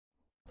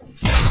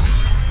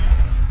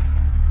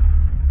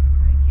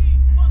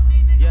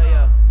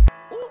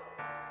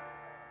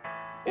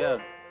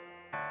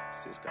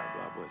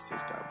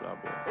Sis got blah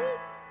boy.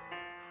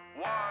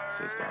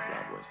 Sis got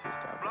blah boy. Sis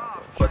got blah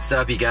boy. What's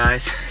up, you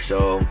guys?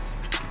 So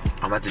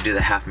I'm about to do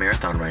the half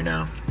marathon right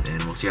now,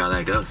 and we'll see how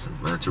that goes.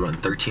 I'm about to run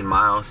 13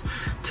 miles.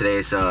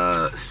 Today's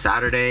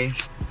Saturday,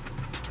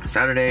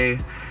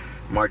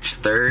 March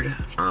 3rd,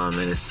 and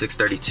it's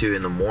 6:32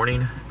 in the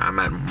morning. I'm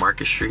at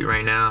Market Street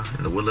right now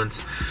in the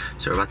Woodlands.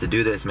 So we're about to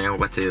do this, man. We're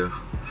about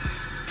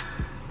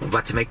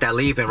to make that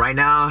leap. And right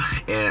now,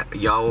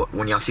 y'all,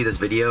 when y'all see this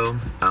video,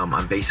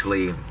 I'm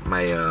basically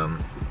my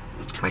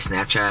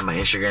Snapchat, my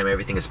Instagram,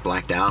 everything is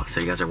blacked out.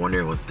 So you guys are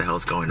wondering what the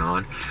hell's going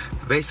on.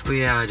 But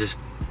basically, I just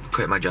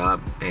quit my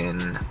job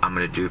and I'm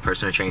gonna do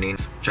personal training,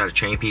 try to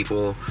train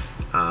people,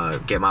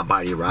 get my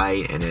body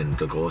right, and then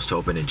the goal is to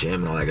open a gym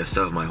and all that good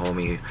stuff. My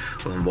homie,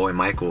 with my boy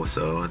Michael,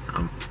 so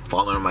I'm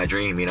following my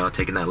dream, you know,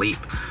 taking that leap.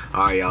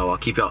 All right, y'all, I'll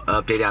keep y'all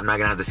updated. I'm not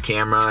gonna have this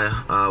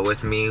camera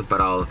with me, but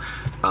I'll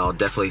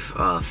definitely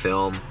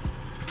film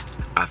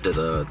after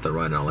the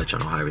run, and I'll let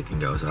y'all know how everything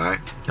goes. All right,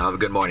 y'all have a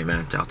good morning,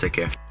 man. Y'all take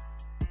care.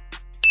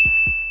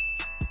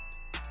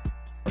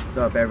 What's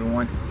up,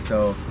 everyone?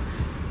 So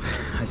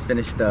I just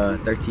finished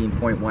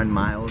 13.1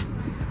 miles.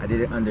 I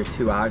did it under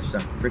 2 hours, so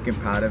I'm freaking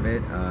proud of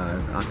it.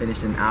 I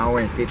finished an hour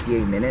and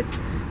 58 minutes.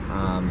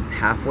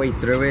 Halfway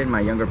through it, my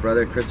younger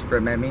brother Christopher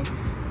met me,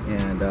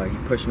 and he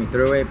pushed me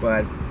through it.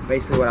 But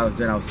basically what I was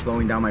doing, I was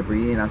slowing down my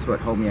breathing. That's what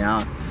helped me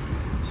out.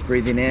 Just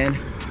breathing in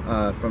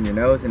from your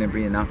nose and then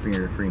breathing out from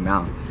your free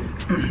mouth.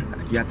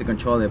 You have to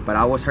control it. But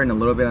I was hurting a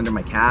little bit under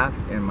my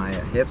calves and my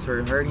hips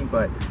were hurting,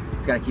 but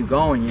just gotta keep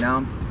going, you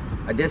know?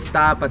 I did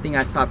stop. I think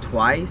I stopped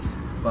twice,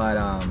 but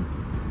I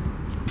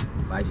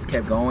just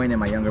kept going, and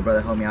my younger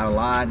brother helped me out a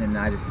lot, and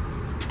I just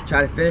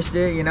tried to finish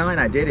it, you know, and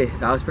I did it.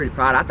 So I was pretty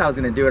proud. I thought I was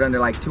gonna do it under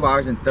like 2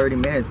 hours and 30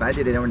 minutes, but I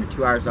did it under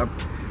 2 hours. So I'm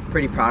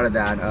pretty proud of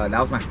that. That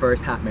was my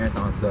first half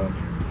marathon. So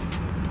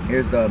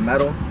here's the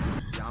medal.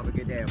 Y'all have a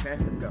good day, okay?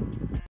 Let's go.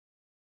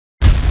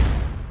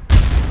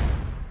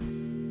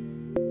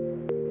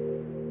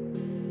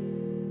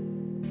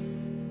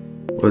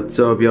 What's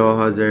up, y'all?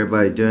 How's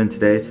everybody doing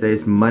today?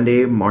 Today's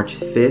Monday, March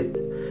 5th,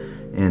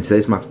 and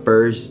today's my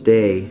first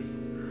day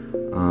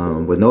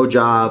with no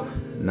job,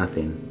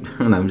 nothing.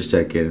 And I'm just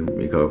checking,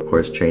 because of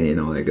course training and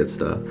all that good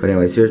stuff. But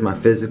anyways, here's my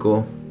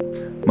physical.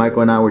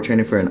 Michael and I were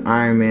training for an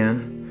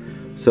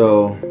Ironman.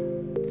 So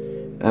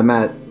I'm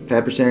at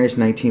fat percentage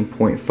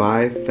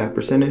 19.5 fat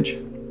percentage.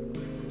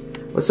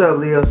 What's up,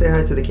 Leo? Say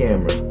hi to the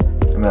camera.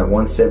 I'm at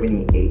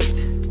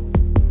 178.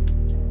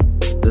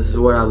 This is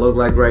what I look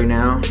like right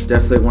now.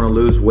 Definitely want to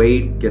lose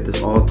weight, get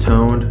this all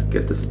toned,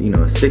 get this, you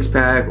know, a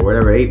 6-pack or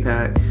whatever,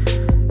 8-pack,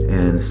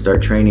 and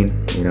start training.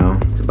 You know,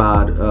 it's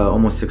about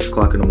almost 6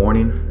 o'clock in the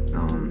morning.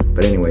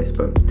 But anyways,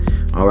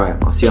 all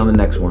right, I'll see you on the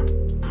next one.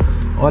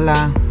 Hola.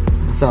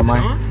 What's up,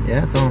 Mike?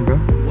 Yeah, it's on, bro.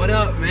 What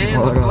up,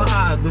 man? What The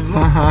up?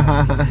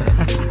 vlog.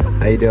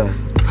 How you doing?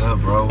 What up,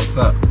 bro? What's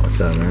up?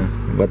 What's up, man?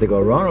 About to go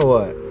run or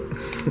what?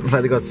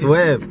 About to go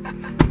swim.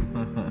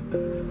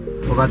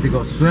 We're about to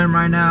go swim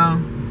right now.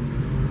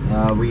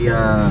 We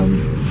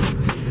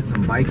did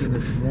some biking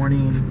this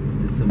morning,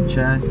 did some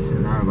chest,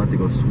 and now we're about to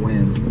go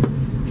swim.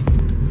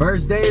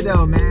 First day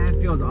though, man, it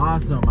feels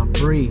awesome. I'm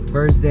free.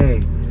 First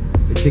day.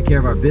 We took care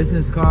of our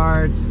business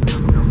cards. I'm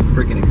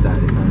freaking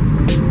excited, son.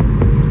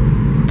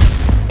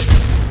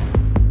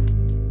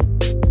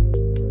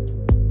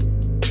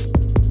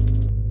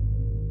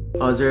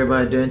 How's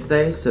everybody doing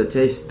today? So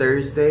today's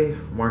Thursday,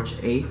 March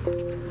 8th.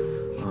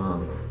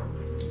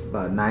 It's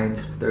about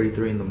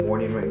 9:33 in the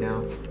morning right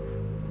now.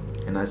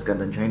 And I just got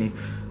done training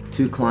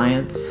 2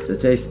 clients. So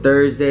today's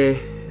Thursday,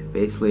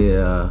 basically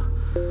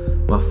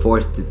my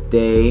 4th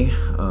day,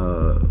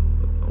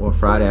 or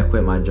Friday I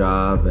quit my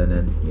job, and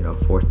then, you know,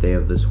 4th day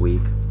of this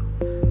week.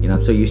 You know,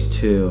 I'm so used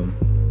to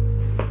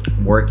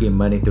working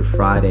Monday through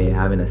Friday,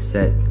 having a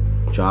set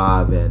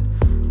job, and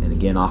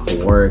again off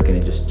of work, and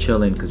then just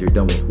chilling because you're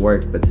done with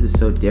work. But this is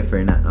so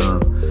different.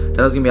 That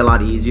was gonna be a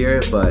lot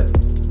easier, but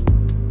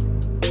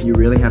you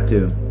really have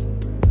to,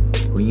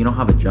 when you don't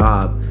have a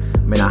job.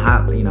 I mean, I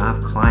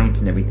have clients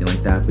and everything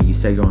like that, but you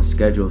set your own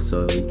schedule,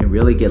 so you can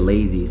really get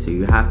lazy. So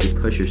you have to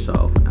push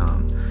yourself.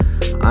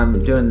 I'm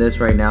doing this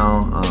right now.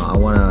 I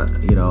want to,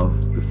 you know,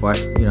 before I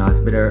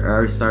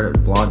already started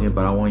vlogging,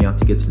 but I want y'all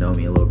to get to know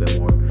me a little bit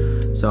more.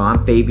 So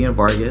I'm Fabian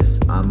Vargas.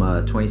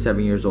 I'm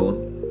 27 years old.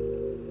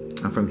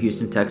 I'm from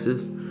Houston,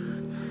 Texas.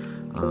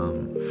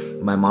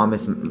 My mom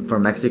is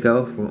from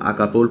Mexico, from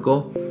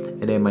Acapulco,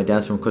 and then my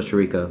dad's from Costa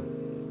Rica,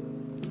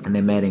 and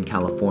they met in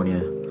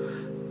California.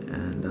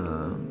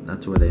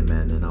 That's where they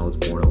met, and I was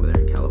born over there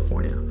in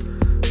California.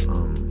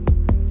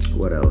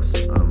 What else?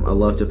 I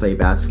love to play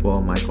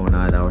basketball. Michael and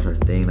I, that was our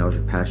thing. That was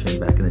our passion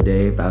back in the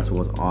day.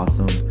 Basketball was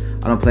awesome.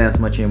 I don't play as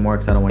much anymore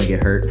because I don't want to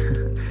get hurt.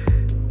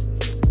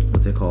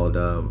 What's it called?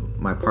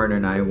 My partner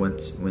and I went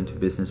to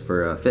business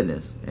for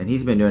fitness, and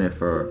he's been doing it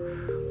for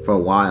a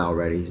while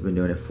already. He's been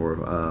doing it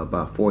for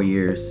about 4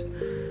 years,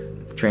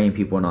 training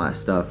people and all that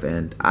stuff.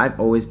 And I've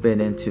always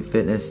been into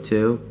fitness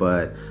too,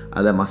 but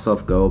I let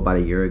myself go about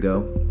a year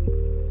ago.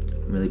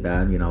 really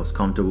bad. You know, I was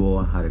comfortable,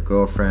 I had a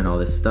girlfriend, all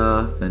this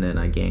stuff, and then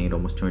I gained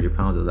almost 200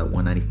 pounds. I was at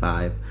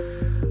 195.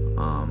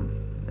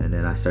 And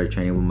then I started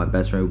training with my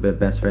best friend. We've been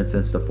best friends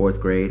since the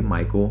 4th grade,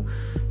 Michael,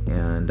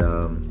 and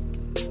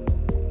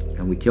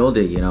we killed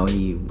it. You know,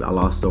 I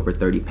lost over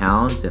 30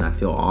 pounds, and I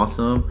feel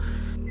awesome.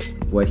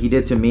 What he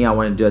did to me, I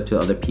want to do it to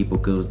other people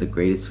because it was the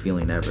greatest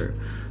feeling ever.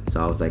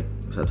 So I was like,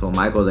 so I told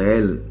Michael that,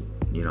 hey,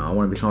 you know, I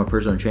want to become a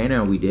personal trainer,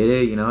 and we did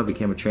it. You know, I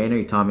became a trainer.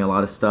 He taught me a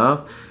lot of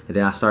stuff, and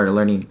then I started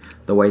learning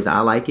the ways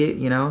I like it.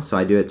 You know, so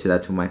I do it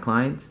to my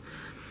clients,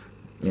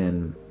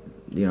 and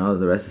you know,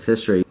 the rest is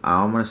history.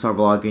 I'm gonna start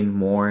vlogging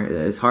more.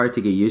 It's hard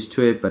to get used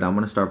to it, but I'm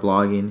gonna start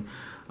vlogging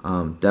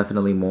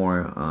definitely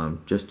more,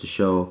 just to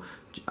show.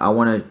 I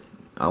want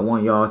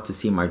y'all to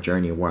see my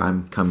journey, where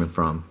I'm coming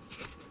from,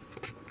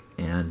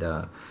 and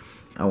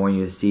I want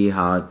you to see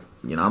how,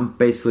 you know,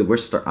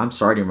 I'm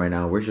starting right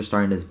now. We're just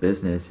starting this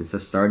business. It's a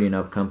starting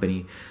up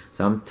company,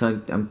 so I'm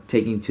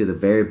taking to the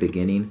very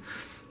beginning,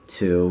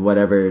 to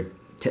whatever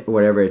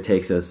it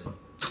takes us.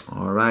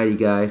 Alrighty,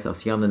 guys. I'll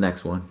see you on the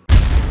next one.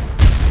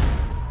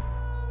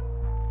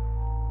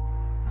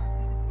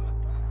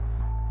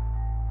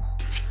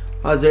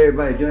 How's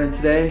everybody doing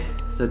today?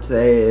 So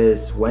today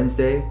is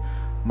Wednesday,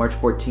 March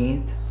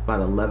 14th. It's about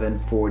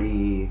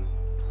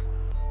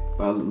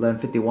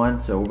 11:51.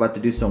 So we're about to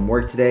do some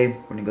work today.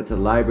 We're gonna go to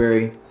the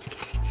library,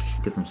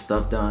 get some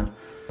stuff done.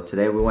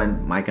 Today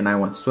Mike and I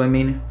went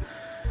swimming.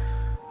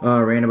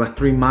 Ran about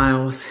 3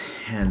 miles,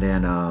 and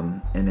then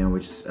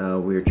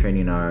we were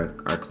training our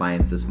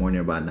clients this morning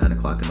about 9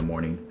 o'clock in the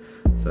morning.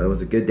 So it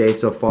was a good day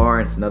so far.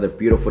 It's another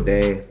beautiful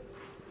day.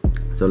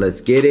 So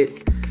let's get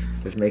it.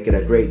 Let's make it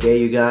a great day,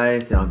 you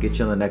guys, and I'll get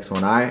you on the next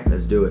one. All right,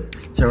 let's do it.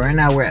 So right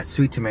now we're at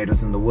Sweet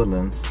Tomatoes in the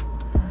Woodlands,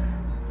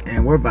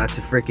 and we're about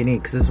to freaking eat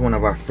because this is one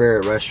of our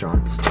favorite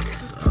restaurants. So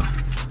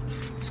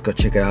let's go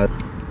check it out.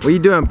 What you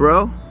doing,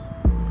 bro?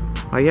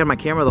 Oh, you had my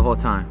camera the whole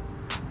time.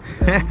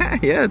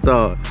 Yeah, it's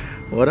all.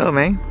 What up,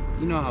 man?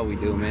 You know how we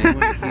do, man.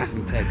 We're in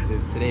Houston,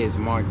 Texas. Today is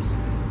March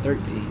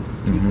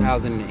 13th,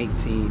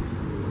 2018.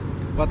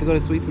 About to go to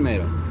Sweet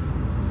Tomato.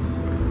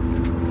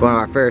 It's one of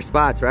our favorite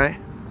spots, right?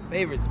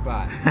 Favorite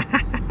spot.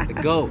 The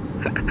GOAT.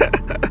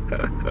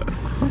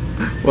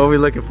 What are we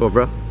looking for,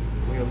 bro?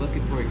 We are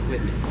looking for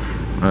equipment.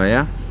 Oh,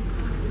 yeah?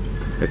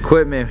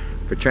 Equipment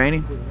for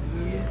training?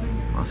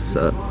 That's what's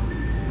up.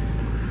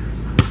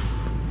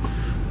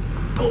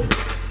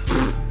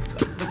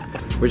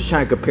 We're just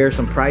trying to compare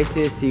some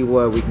prices, see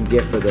what we can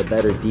get for the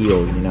better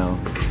deal, you know?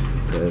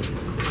 Because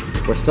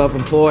we're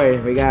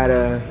self-employed, we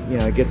gotta, you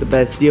know, get the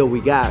best deal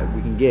we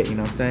can get, you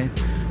know what I'm saying?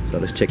 So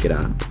let's check it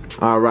out.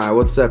 All right,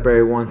 what's up,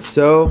 everyone?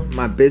 So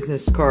my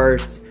business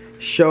cards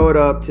showed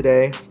up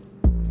today.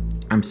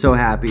 I'm so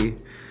happy.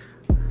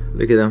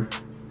 Look at them.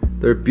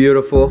 They're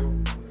beautiful.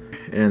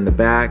 And in the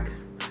back,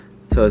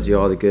 tells you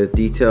all the good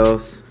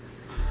details.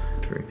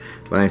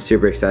 But I'm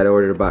super excited. I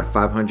ordered about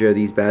 500 of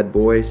these bad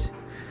boys.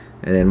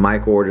 And then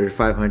Mike ordered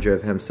 500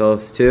 of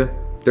himself too.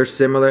 They're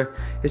similar.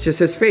 It's just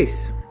his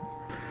face.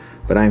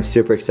 But I'm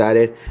super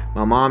excited.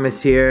 My mom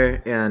is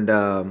here, and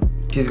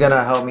she's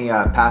gonna help me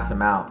pass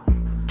them out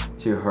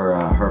to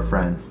her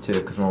friends too,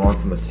 because my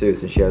mom's a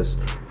masseuse and she has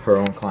her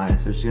own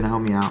clients, so she's gonna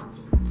help me out.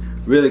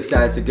 Really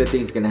excited. So good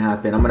things gonna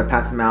happen. I'm gonna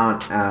pass them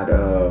out at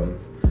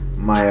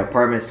my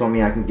apartments. Told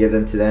me I can give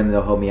them to them, and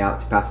they'll help me out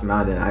to pass them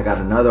out. And I got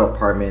another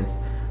apartment.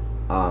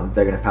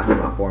 They're gonna pass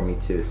them out for me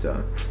too.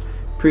 So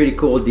pretty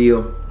cool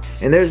deal.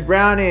 And there's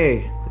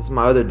Brownie. This is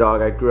my other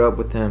dog. I grew up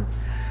with him.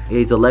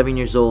 He's 11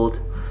 years old.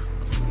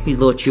 He's a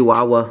little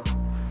Chihuahua.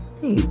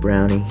 Hey,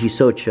 Brownie. He's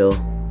so chill.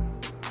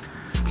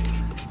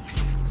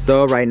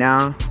 So right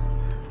now,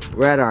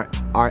 we're at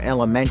our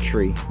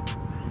elementary.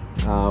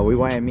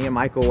 Me and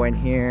Michael went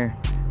here.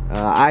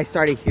 I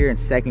started here in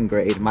 2nd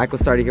grade. Michael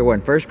started here, what,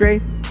 in 1st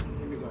grade?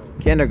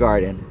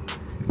 Kindergarten.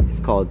 It's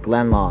called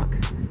Glenlock.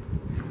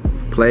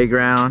 It's a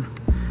playground.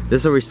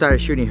 This is where we started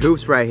shooting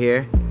hoops right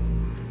here.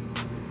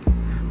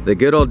 The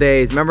good old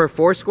days. Remember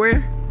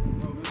Foursquare?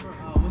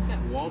 What's that,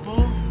 wall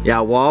ball? Yeah,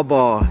 wall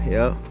ball.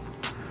 Yep.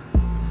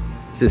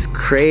 This is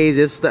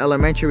crazy. This is the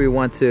elementary we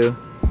went to.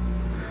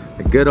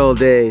 The good old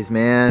days,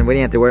 man. We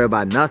didn't have to worry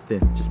about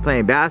nothing. Just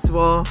playing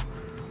basketball,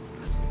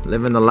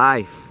 living the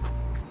life.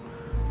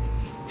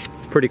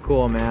 It's pretty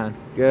cool, man.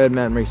 Good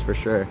memories for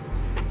sure.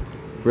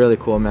 Really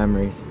cool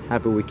memories.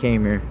 Happy we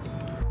came here.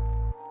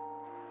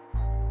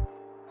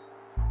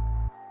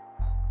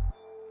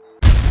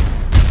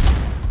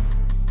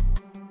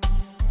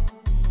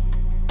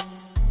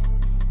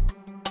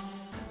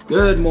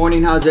 Good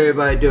morning. How's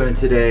everybody doing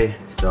today?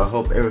 So I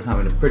hope everyone's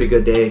having a pretty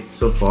good day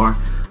so far.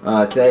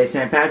 Today is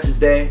St. Patrick's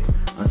Day,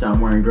 so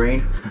I'm wearing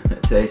green.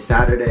 Today's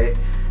Saturday.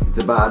 It's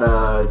about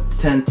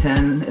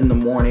 10:10 in the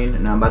morning,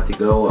 and I'm about to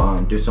go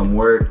do some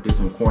work, do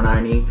some Core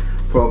 90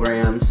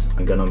 programs.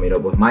 I'm gonna meet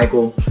up with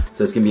Michael,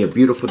 so it's gonna be a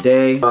beautiful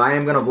day. I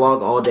am gonna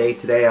vlog all day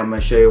today. I'm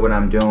gonna show you what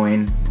I'm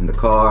doing in the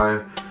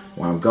car,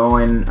 where I'm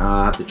going.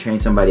 I have to train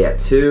somebody at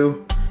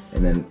 2,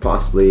 and then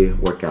possibly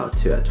work out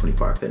too at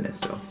 24 Hour Fitness.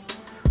 So,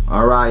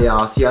 all right,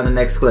 y'all. See you on the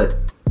next clip.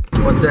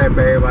 What's up,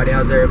 everybody?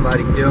 How's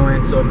everybody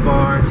doing so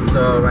far?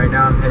 So right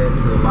now I'm heading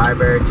to the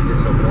library to do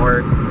some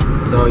work.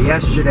 So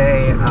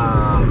yesterday,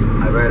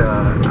 I read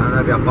I don't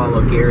know if y'all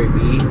follow Gary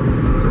Vee,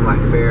 one of my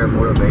favorite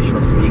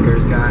motivational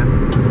speakers guy.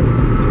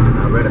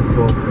 I read a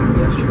quote from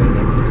him yesterday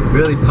that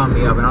really pumped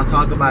me up, and I'll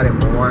talk about it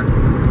more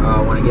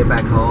when I get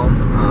back home.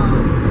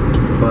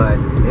 But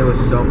it was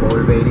so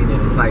motivating,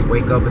 and it's like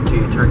wake up until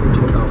you turn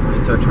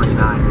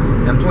 29.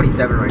 I'm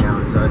 27 right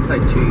now, so it's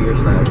like 2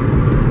 years left.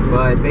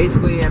 But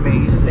basically, I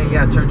mean, he's just saying,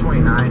 yeah, turn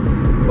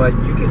 29, but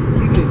you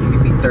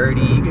could be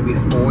 30, you could be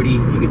 40, you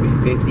could be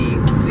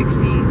 50,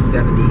 60,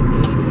 70,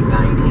 80,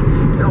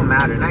 90. It don't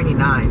matter.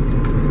 99.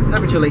 It's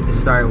never too late to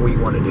start what you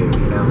want to do,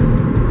 you know.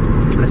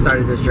 I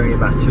started this journey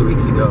about 2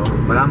 weeks ago,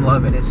 but I'm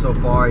loving it so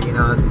far. You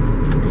know,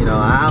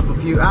 I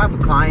have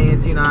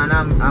clients, you know, and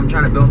I'm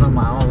trying to build up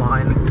my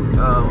online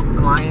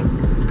clients,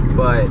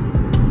 but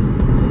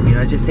you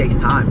know, it just takes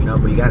time, you know.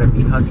 But you gotta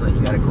be hustling,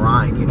 you gotta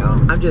grind, you know.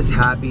 I'm just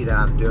happy that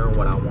I'm doing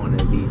what I want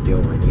to be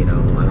doing, you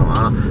know.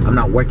 I'm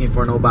not working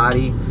for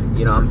nobody,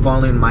 you know. I'm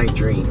following my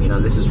dream, you know.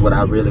 This is what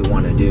I really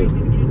want to do.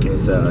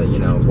 Is you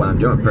know, what I'm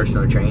doing,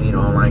 personal training,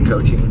 online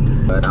coaching.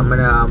 But I'm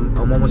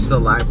almost to the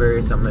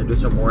library, so I'm gonna do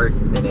some work,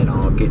 and then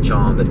I'll get y'all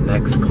on the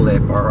next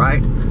clip. All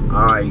right,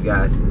 you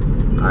guys.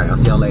 All right, I'll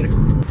see y'all later.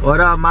 What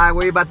up, Mike?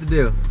 What are you about to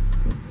do?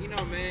 You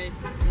know, man,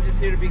 I'm just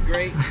here to be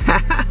great. Here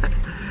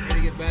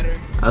to get better.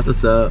 That's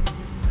what's up.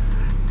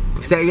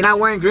 Say, you're not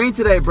wearing green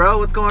today, bro.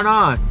 What's going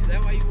on? Is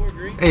that why you wore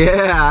green?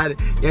 Yeah,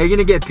 you're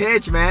gonna get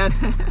pitched, man.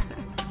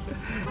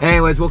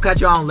 Anyways, we'll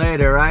catch you on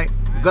later, right?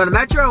 Going to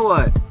Metro or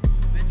what?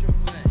 Metro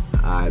Flat.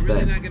 Alright,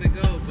 really bet. not gonna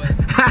go, but.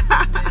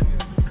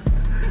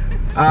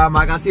 Alright,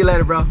 Mike, I'll see you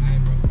later, bro.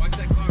 Alright, bro. Watch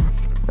that car.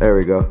 There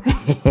we go.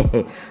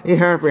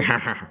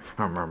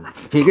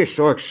 He gets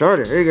so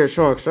excited.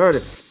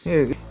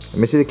 Let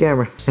me see the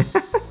camera.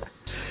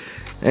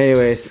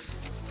 Anyways,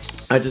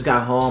 I just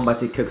got home, about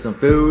to cook some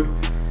food,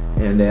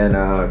 and then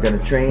gonna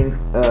train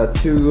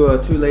two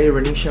lady,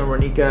 Renisha and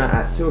Ronika,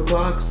 at 2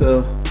 o'clock.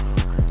 So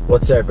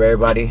what's up,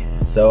 everybody?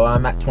 So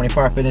I'm at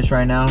 24 Fitness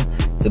right now.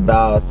 It's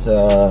about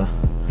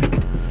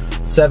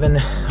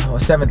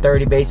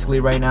 7:30 basically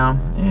right now,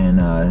 and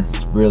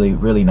it's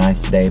really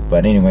nice today.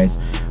 But anyways,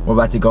 we're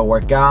about to go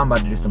work out. I'm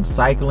about to do some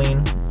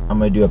cycling. I'm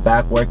gonna do a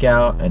back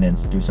workout and then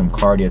do some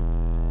cardio.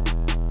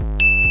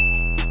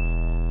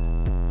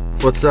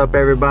 What's up,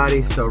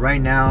 everybody? So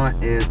right now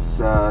it's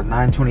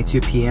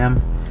 9:22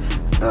 p.m.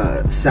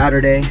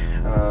 Saturday,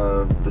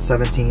 the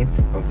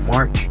 17th of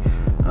March,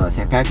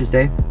 St. Patrick's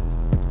Day.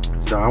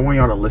 So I want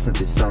y'all to listen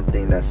to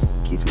something that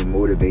keeps me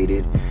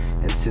motivated.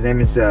 His name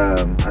is,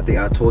 I think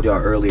I told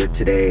y'all earlier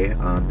today, his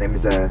name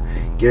is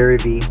Gary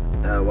Vee,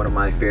 one of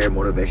my favorite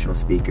motivational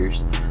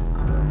speakers.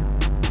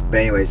 But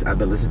anyways, I've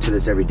been listening to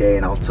this every day,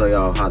 and I'll tell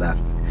y'all how that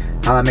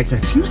makes me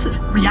feel. Excuses.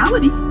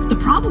 Reality, the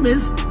problem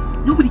is,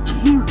 nobody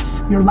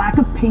cares. Your lack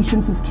of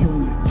patience is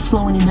killing you,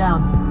 slowing you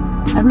down.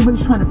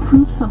 Everybody's trying to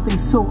prove something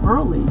so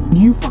early.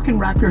 You fucking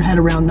wrap your head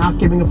around not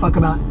giving a fuck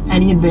about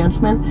any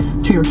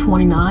advancement to your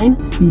 29.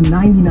 The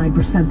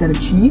 99% that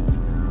achieve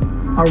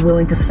are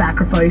willing to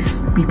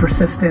sacrifice, be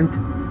persistent,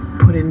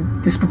 put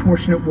in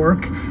disproportionate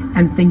work,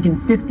 and think in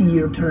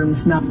 50-year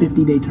terms, not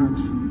 50-day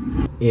terms.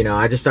 You know,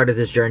 I just started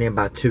this journey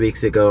about 2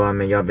 weeks ago. I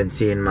mean, y'all been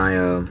seeing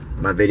my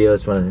my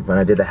videos when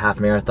I did the half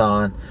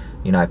marathon.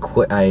 You know,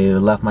 I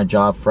left my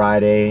job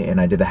Friday,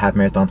 and I did the half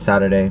marathon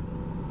Saturday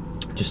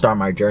to start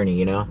my journey,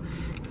 you know.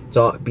 It's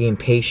all being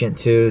patient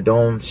too.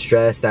 Don't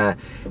stress that,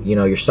 you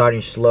know, you're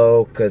starting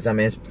slow, because I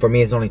mean, for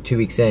me, it's only 2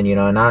 weeks in, you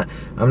know, and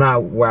I'm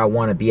not where I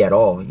want to be at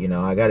all. You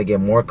know, I got to get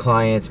more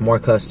clients, more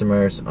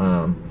customers,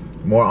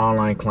 more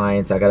online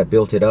clients. I got to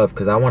build it up,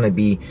 because I want to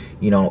be,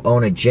 you know,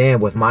 own a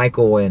gym with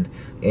Michael and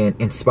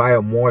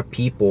inspire more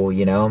people,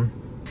 you know.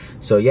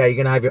 So yeah, you're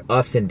gonna have your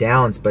ups and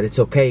downs, but it's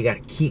okay. You gotta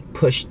keep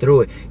push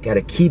through it. You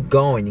gotta keep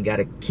going. You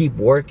gotta keep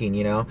working,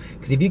 you know,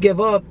 because if you give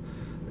up,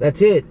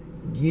 that's it.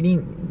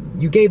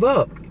 You gave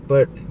up.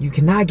 But you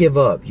cannot give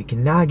up. You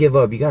cannot give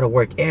up. You got to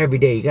work every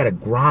day. You got to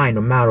grind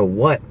no matter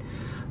what.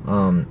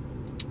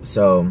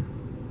 So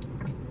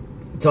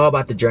it's all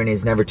about the journey.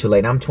 It's never too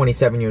late. I'm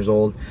 27 years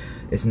old.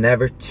 It's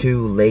never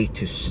too late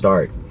to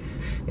start.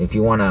 If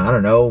you want to, I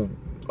don't know,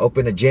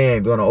 open a gym,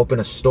 if you want to open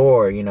a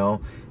store, you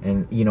know,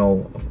 and, you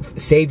know,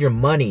 save your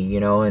money, you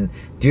know, and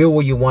do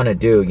what you want to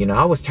do. You know,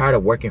 I was tired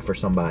of working for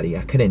somebody.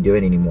 I couldn't do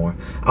it anymore.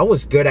 I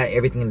was good at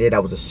everything I did. I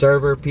was a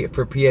server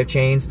for PF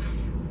Chains.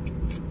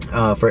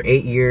 For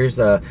 8 years,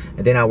 and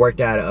then I worked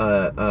at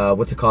I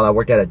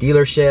worked at a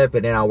dealership,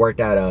 and then I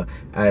worked at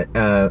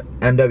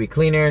MW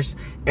Cleaners.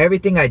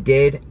 Everything I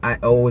did, I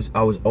was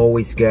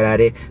always good at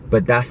it,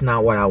 but that's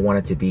not what I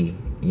wanted to be.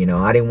 You know,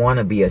 I didn't want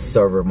to be a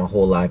server my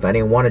whole life. I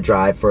didn't want to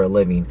drive for a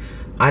living.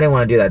 I didn't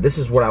want to do that. This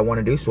is what I want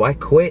to do, so I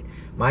quit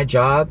my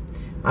job.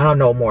 I don't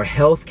know more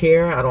health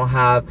care. I don't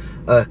have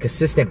a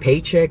consistent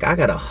paycheck. I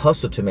gotta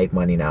hustle to make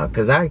money now,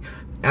 because I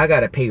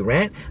gotta pay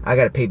rent. I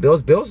gotta pay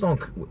bills. Bills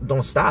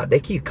don't stop. They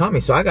keep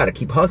coming. So I gotta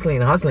keep hustling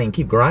and hustling and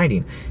keep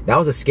grinding. That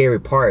was a scary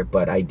part,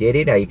 but I did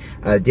it.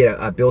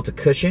 I built a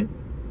cushion,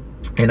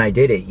 and I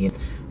did it. You know?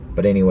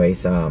 But anyways,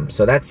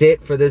 so that's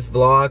it for this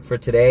vlog for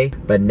today.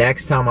 But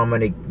next time I'm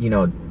gonna, you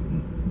know,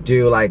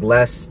 do like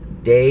less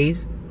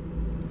days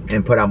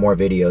and put out more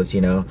videos,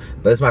 you know.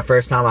 But it's my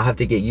first time. I have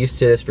to get used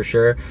to this for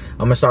sure. I'm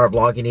gonna start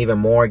vlogging even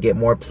more, get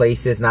more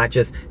places, not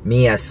just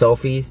me as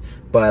Sophie's,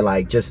 but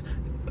like just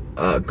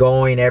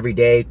going every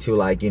day to,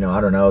 like, you know,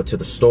 I don't know, to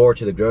the store,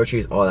 to the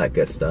groceries, all that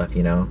good stuff,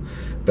 you know.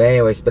 But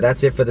anyways, but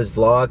that's it for this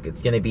vlog.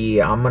 It's gonna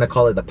be, I'm gonna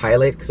call it the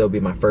pilot, because it'll be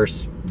my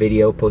first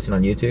video posted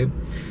on YouTube.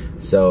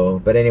 So,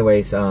 but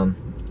anyways, I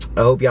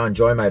hope y'all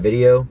enjoy my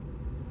video.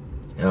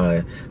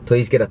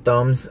 Please get a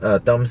thumbs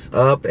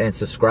up and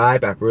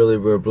subscribe. I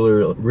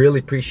really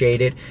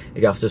appreciate it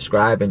if y'all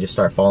subscribe and just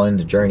start following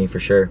the journey for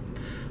sure.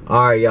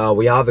 All right, y'all,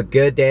 we have a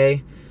good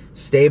day.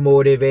 Stay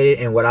motivated,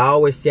 and what I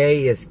always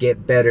say is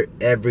get better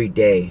every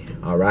day.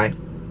 All right,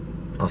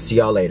 I'll see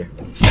y'all later.